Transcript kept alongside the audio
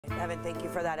Evan, thank you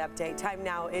for that update. Time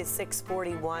now is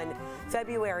 6:41.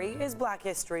 February is Black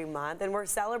History Month, and we're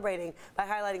celebrating by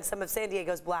highlighting some of San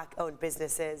Diego's Black-owned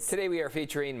businesses. Today we are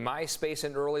featuring MySpace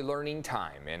and Early Learning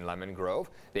Time in Lemon Grove.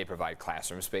 They provide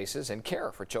classroom spaces and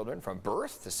care for children from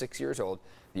birth to 6 years old.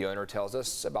 The owner tells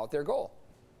us about their goal.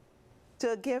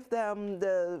 To give them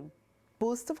the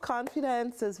boost of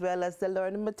confidence as well as the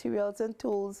learning materials and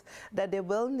tools that they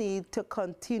will need to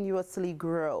continuously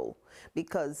grow,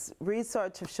 because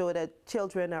research has shown that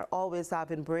children are always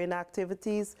having brain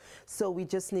activities, so we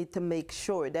just need to make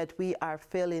sure that we are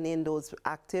filling in those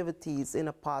activities in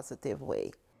a positive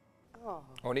way. Oh,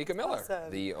 Onika Miller, awesome.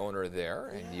 The owner there,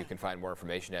 and you can find more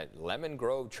information at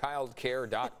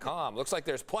lemongrovechildcare.com. Looks like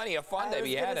there's plenty of fun to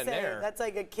be had in there. That's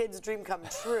like a kid's dream come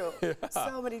true.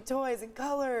 So many toys and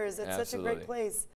colors. It's such a great place.